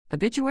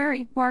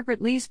Obituary,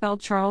 Margaret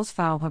Liesfeld Charles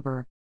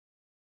Faulhaber.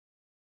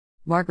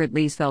 Margaret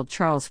Liesfeld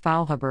Charles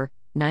Faulhaber,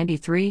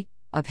 93,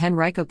 of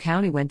Henrico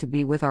County went to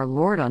be with our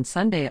Lord on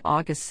Sunday,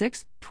 August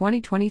 6,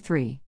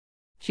 2023.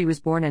 She was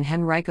born in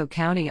Henrico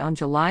County on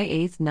July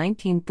 8,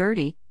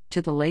 1930,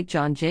 to the late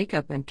John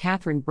Jacob and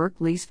Catherine Burke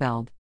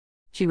Liesfeld.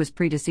 She was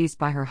predeceased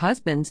by her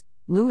husbands,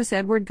 Louis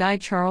Edward Guy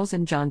Charles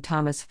and John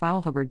Thomas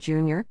Faulhaber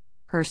Jr.,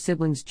 her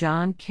siblings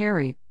John,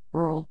 Carrie,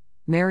 Earl,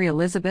 Mary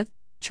Elizabeth,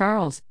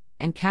 Charles,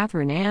 and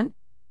Catherine Ann,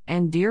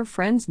 and dear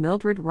friends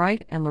Mildred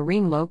Wright and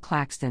Lorene Lowe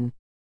Claxton.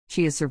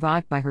 She is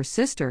survived by her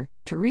sister,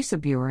 Teresa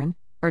Buren,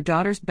 her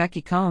daughters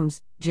Becky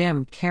Combs,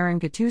 Jim, Karen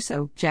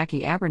Gattuso,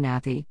 Jackie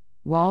Abernathy,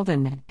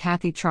 Walden,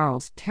 Kathy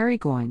Charles, Terry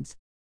Goins.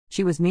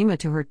 She was Mima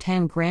to her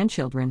 10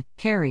 grandchildren,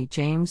 Carrie,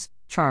 James,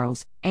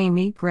 Charles,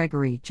 Amy,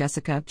 Gregory,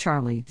 Jessica,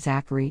 Charlie,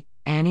 Zachary,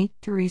 Annie,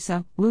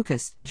 Teresa,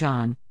 Lucas,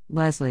 John,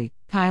 Leslie,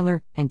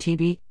 Kyler, and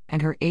TB,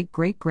 and her 8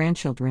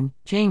 great-grandchildren,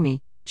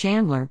 Jamie,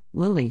 Chandler,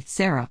 Lily,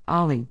 Sarah,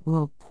 Ollie,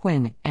 Will,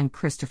 Quinn, and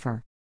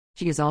Christopher.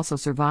 She is also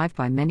survived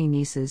by many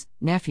nieces,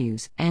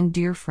 nephews, and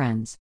dear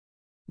friends.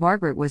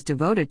 Margaret was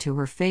devoted to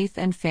her faith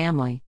and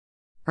family.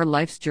 Her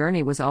life's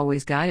journey was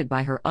always guided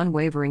by her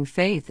unwavering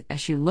faith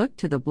as she looked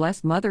to the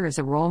Blessed Mother as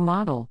a role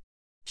model.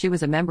 She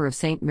was a member of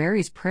St.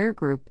 Mary's Prayer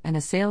Group and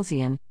a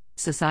Salesian,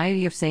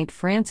 Society of St.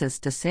 Francis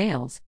de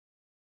Sales.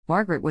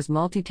 Margaret was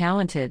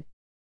multi-talented.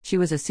 She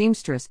was a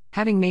seamstress,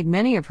 having made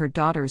many of her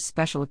daughter's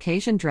special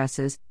occasion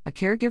dresses, a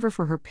caregiver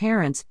for her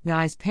parents,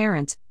 Guy's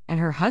parents,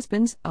 and her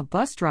husband's, a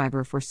bus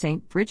driver for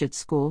St. Bridget's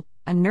School,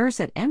 a nurse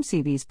at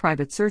MCV's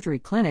private surgery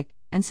clinic,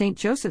 and St.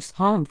 Joseph's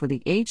Home for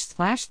the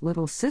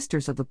Aged/Little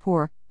Sisters of the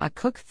Poor, a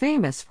cook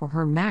famous for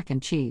her mac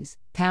and cheese,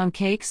 pound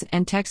cakes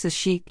and Texas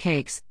sheet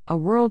cakes, a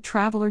world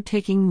traveler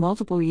taking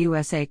multiple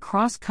USA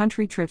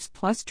cross-country trips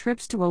plus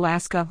trips to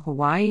Alaska,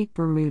 Hawaii,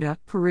 Bermuda,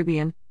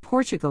 Caribbean,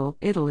 Portugal,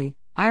 Italy,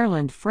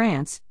 Ireland,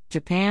 France,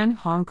 Japan,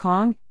 Hong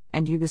Kong,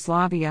 and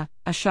Yugoslavia,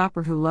 a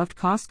shopper who loved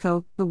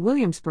Costco, the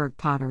Williamsburg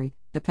Pottery,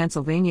 the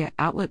Pennsylvania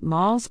outlet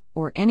malls,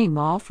 or any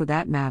mall for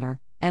that matter.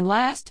 And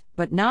last,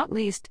 but not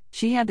least,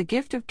 she had the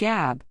gift of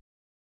gab.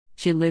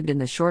 She lived in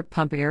the Short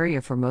Pump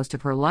area for most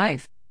of her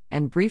life,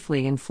 and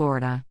briefly in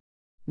Florida.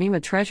 Mima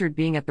treasured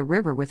being at the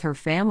river with her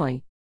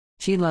family.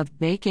 She loved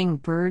baking,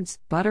 birds,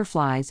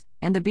 butterflies,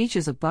 and the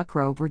beaches of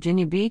Buckrow,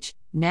 Virginia Beach,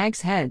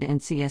 Nags Head,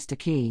 and Siesta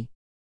Key.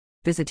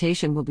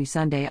 Visitation will be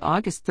Sunday,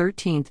 August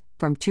 13th,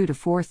 from 2 to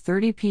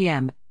 4:30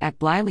 p.m. at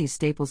Blyle's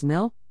Staples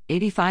Mill,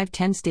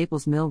 8510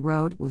 Staples Mill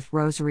Road, with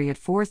Rosary at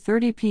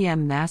 4:30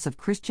 p.m. Mass of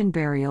Christian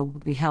Burial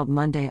will be held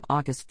Monday,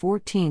 August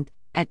 14th,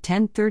 at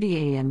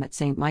 10:30 a.m. at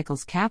St.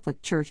 Michael's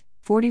Catholic Church,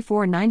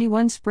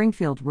 4491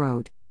 Springfield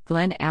Road,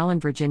 Glen Allen,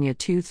 Virginia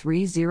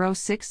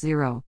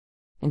 23060.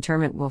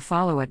 Interment will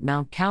follow at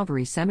Mount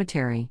Calvary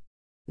Cemetery.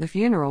 The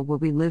funeral will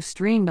be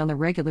live-streamed on the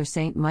regular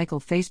St.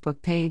 Michael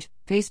Facebook page,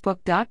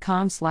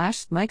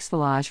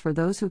 facebook.com/mikesvillage for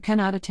those who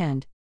cannot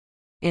attend.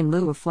 In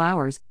lieu of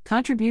flowers,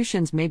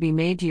 contributions may be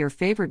made to your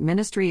favorite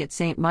ministry at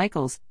St.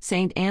 Michael's,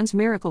 St. Anne's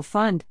Miracle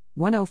Fund,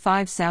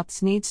 105 South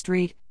Sneed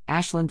Street,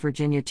 Ashland,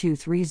 Virginia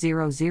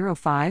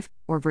 23005,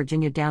 or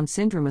Virginia Down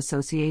Syndrome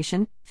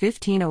Association,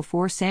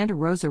 1504 Santa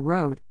Rosa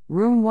Road,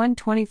 Room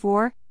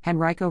 124,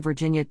 Henrico,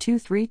 Virginia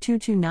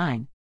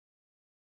 23229.